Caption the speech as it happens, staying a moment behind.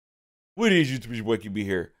What is YouTube? Your boy QB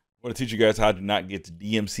here. I want to teach you guys how to not get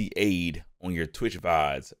DMCA'd on your Twitch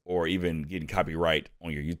VODs or even getting copyright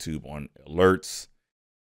on your YouTube on alerts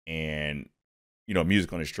and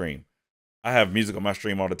music on the stream. I have music on my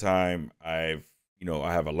stream all the time. I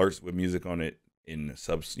have alerts with music on it in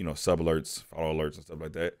sub alerts, follow alerts and stuff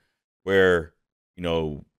like that. Where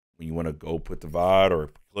when you want to go put the VOD or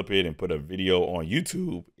clip it and put a video on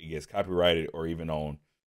YouTube, it gets copyrighted, or even on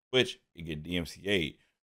Twitch, it get DMCA'd.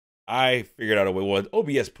 I figured out a way. Well,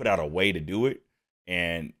 OBS put out a way to do it,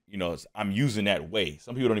 and I'm using that way.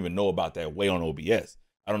 Some people don't even know about that way on OBS.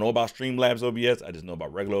 I don't know about Streamlabs OBS. I just know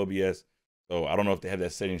about regular OBS. So I don't know if they have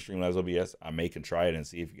that setting in Streamlabs OBS. I can try it and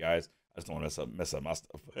see if you guys. I just don't want to mess up my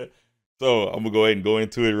stuff. So I'm gonna go ahead and go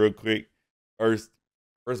into it real quick. First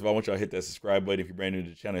of all, I want y'all to hit that subscribe button if you're brand new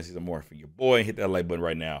to the channel and see some more for your boy. And hit that like button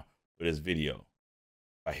right now for this video.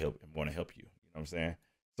 I'm going to help you. You know what I'm saying?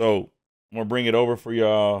 So I'm gonna bring it over for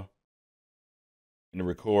y'all. In the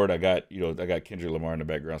record, I got Kendrick Lamar in the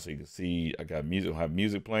background, so you can see I got music. I have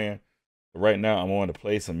music playing. But right now, I'm going to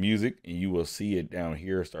play some music, and you will see it down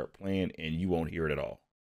here start playing, and you won't hear it at all.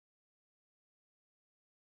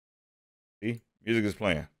 See, music is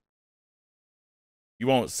playing. You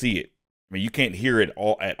won't see it. I mean, you can't hear it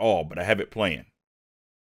at all. But I have it playing.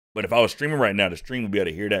 But if I was streaming right now, the stream would be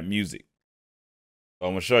able to hear that music. So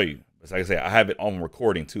I'm gonna show you. But like I said, I have it on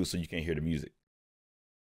recording too, so you can't hear the music.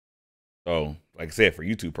 So, like I said, for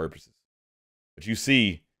YouTube purposes. But you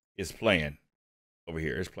see it's playing over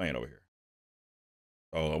here. It's playing over here.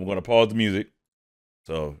 So I'm going to pause the music.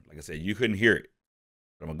 So, like I said, you couldn't hear it.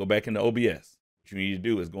 But I'm going to go back into OBS. What you need to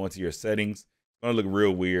do is go into your settings. It's going to look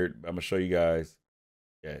real weird, but I'm going to show you guys.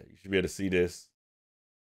 Yeah, you should be able to see this.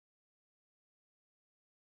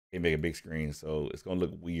 Can't make a big screen, so it's going to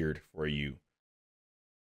look weird for you.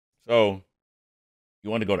 So,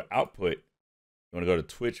 you want to go to output. You want to go to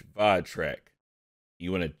Twitch VOD track.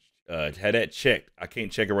 You want to have that checked. I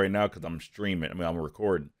can't check it right now because I'm streaming. I mean, I'm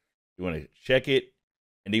recording. You want to check it,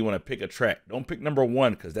 and then you want to pick a track. Don't pick number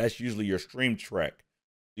 1 because that's usually your stream track.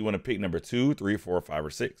 You want to pick number 2, 3, 4, 5, or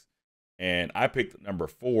 6. And I picked number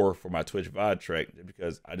 4 for my Twitch VOD track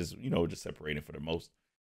because I just, just separating for the most.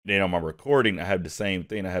 Then on my recording, I have the same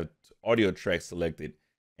thing. I have audio track selected,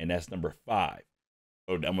 and that's number 5.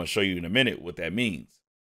 So I'm going to show you in a minute what that means.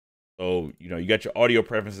 So, you got your audio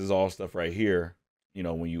preferences, all stuff right here.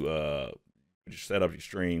 When you set up your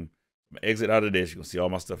stream, I'm gonna exit out of this. You can see all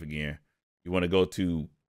my stuff again. You want to go to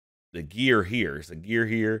the gear here. It's a gear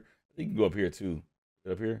here. I think you can go up here too. Is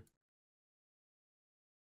it up here?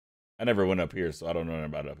 I never went up here, so I don't know anything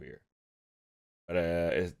about it up here. But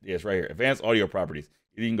it's right here. Advanced audio properties.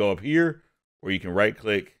 You can go up here, or you can right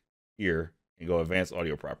click here and go advanced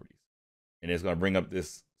audio properties. And it's going to bring up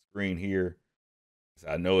this screen here.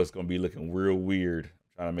 I know it's going to be looking real weird. I'm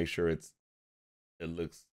trying to make sure it's not going to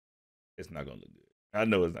look good. I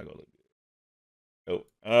know it's not going to look good. Nope.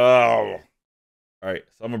 Oh. All right.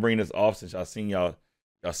 So I'm going to bring this off since y'all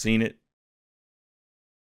seen it.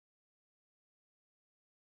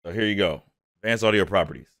 So here you go. Advanced audio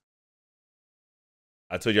properties.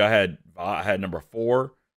 I told you I had number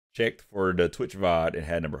 4 checked for the Twitch VOD and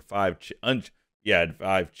had number 5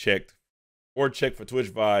 5 checked. 4 checked for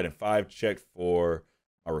Twitch VOD and 5 checked for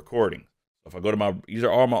my recording. So if I go to these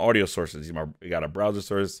are all my audio sources. I got a browser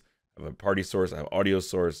source, I have a party source, I have audio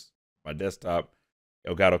source, my desktop,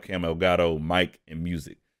 Elgato Cam, Elgato mic, and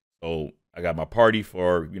music. So I got my party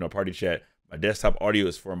for party chat. My desktop audio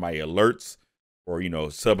is for my alerts, or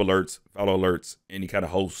sub alerts, follow alerts, any kind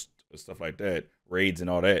of host stuff like that, raids and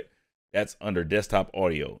all that. That's under desktop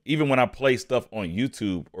audio. Even when I play stuff on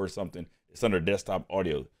YouTube or something, it's under desktop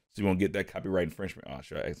audio. So you won't get that copyright infringement. Oh,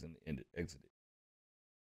 sure, exit it.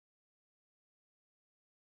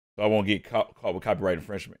 So I won't get caught with copyright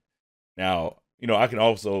infringement. Now, I can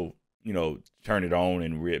also, turn it on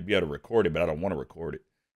and be able to record it, but I don't want to record it.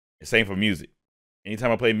 The same for music.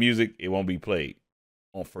 Anytime I play music, it won't be played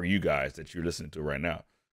for you guys that you're listening to right now.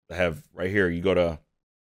 I have right here, you go to,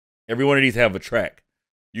 every one of these have a track.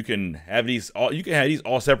 You can have these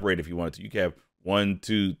all separated if you wanted to. You can have 1,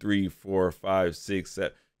 2, 3, 4, 5, 6,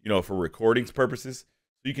 7. For recordings purposes.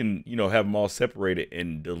 So you can, have them all separated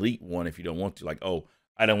and delete one if you don't want to. Like, oh,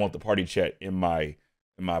 I don't want the party chat in my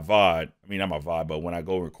VOD. I mean, not my VOD, but when I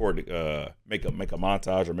go record, make a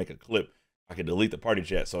montage or make a clip, I can delete the party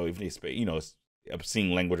chat. So if it's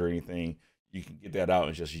obscene language or anything, you can get that out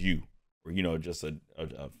and just you, or just something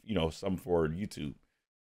for YouTube.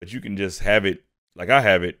 But you can just have it like I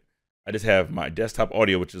have it. I just have my desktop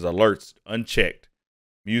audio, which is alerts, unchecked,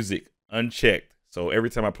 music unchecked. So every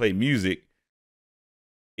time I play music,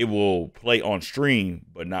 it will play on stream,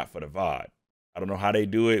 but not for the VOD. I don't know how they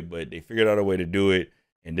do it, but they figured out a way to do it,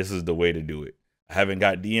 and this is the way to do it. I haven't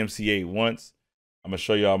got DMCA once. I'm gonna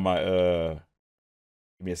show y'all my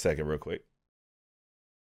give me a second real quick.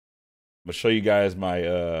 I'm gonna show you guys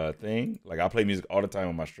my thing. Like, I play music all the time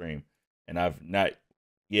on my stream, and I've not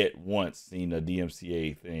yet once seen a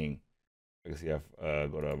DMCA thing. I can see I've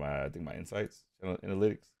go to my, I think my insights,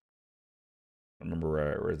 analytics. I remember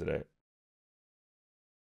where is it at?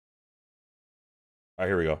 All right,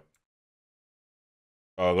 here we go.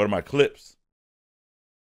 Go to my clips.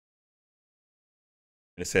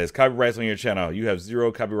 And it says copyrights on your channel. You have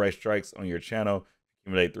 0 copyright strikes on your channel.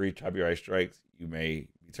 Accumulate 3 copyright strikes, you may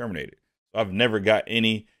be terminated. So I've never got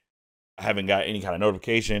any. I haven't got any kind of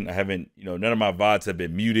notification. I haven't, none of my VODs have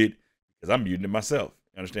been muted because I'm muting it myself.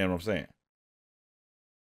 You understand what I'm saying?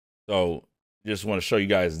 So just want to show you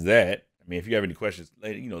guys that. I mean, if you have any questions,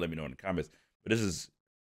 let me know in the comments. But this is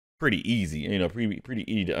pretty easy,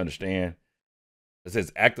 pretty easy to understand. It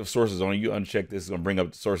says active sources only. You uncheck this, it's gonna bring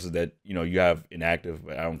up the sources that you have inactive,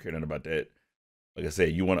 but I don't care nothing about that. Like I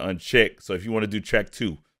said, you want to uncheck. So if you want to do track 2,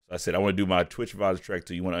 so I said I want to do my Twitch VODs track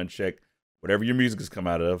 2. You want to uncheck whatever your music has come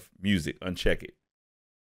out of, music, uncheck it,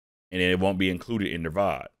 and then it won't be included in the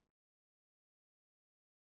VOD.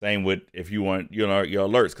 Same with if you want your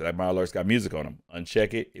alerts, because my alerts got music on them.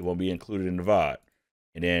 Uncheck it, it won't be included in the VOD.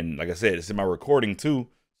 And then, like I said, it's in my recording too.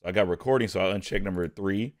 So I got recording, so I'll uncheck number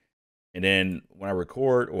 3. And then when I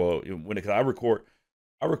record,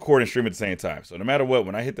 I record and stream at the same time. So no matter what,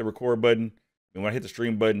 when I hit the record button and when I hit the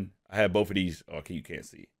stream button, I have both of these. Okay, you can't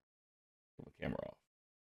see. Put the camera off.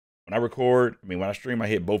 When I record, when I stream, I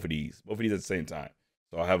hit both of these at the same time.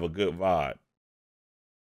 So I have a good VOD.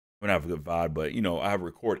 I don't have a good VOD, but I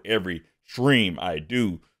record every stream I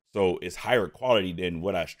do, so it's higher quality than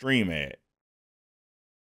what I stream at.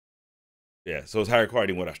 Yeah, so it's higher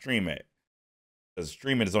quality than what I stream at. Because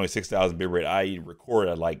streaming is only 6,000 bit rate. I record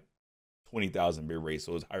at like 20,000 bit rate,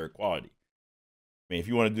 so it's higher quality. If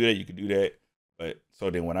you want to do that, you can do that. But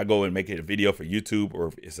so then when I go and make it a video for YouTube, or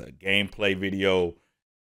if it's a gameplay video,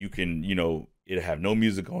 you can, it'll have no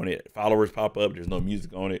music on it. Followers pop up, there's no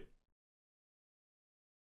music on it.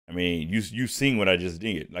 You seen what I just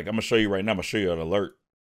did. Like, I'm gonna show you right now. I'm gonna show you an alert.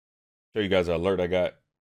 Show you guys an alert I got.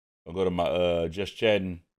 I'll go to my just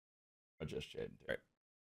chatting. Just chatting. All right.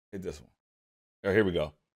 Hit this one. All right, here we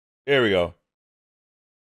go. Here we go.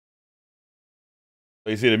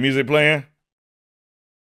 So you see the music playing?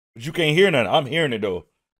 But you can't hear nothing. I'm hearing it though.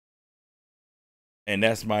 And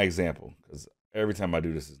that's my example, because every time I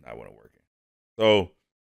do this, it's not when it's working. So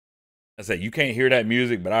I said, you can't hear that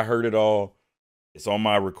music, but I heard it all. It's on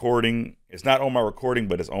my recording. It's not on my recording,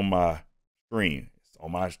 but it's on my stream. It's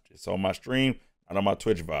on my stream, not on my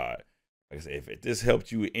Twitch VOD. Like I said, if this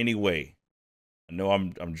helped you in any way, I know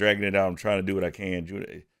I'm dragging it out. I'm trying to do what I can.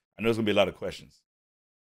 I know there's gonna be a lot of questions.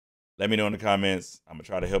 Let me know in the comments. I'm gonna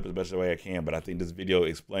try to help as best way I can, but I think this video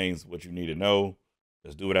explains what you need to know.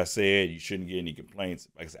 Just do what I said. You shouldn't get any complaints.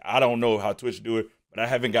 Like I said, I don't know how Twitch do it, but I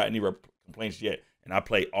haven't got any complaints yet. And I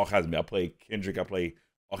play all kinds of music. I play Kendrick. I play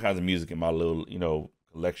all kinds of music in my little,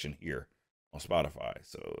 collection here on Spotify.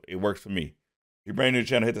 So it works for me. If you're brand new to the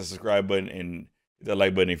channel, hit the subscribe button and hit that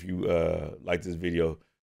like button if you like this video.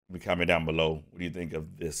 Leave a comment down below. What do you think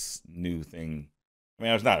of this new thing?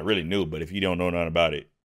 It's not really new, but if you don't know nothing about it,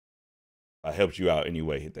 I helped you out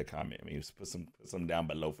anyway. Hit that comment. Just put something down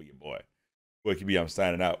below for your boy. Boy, QB, I'm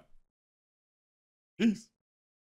signing out. Peace.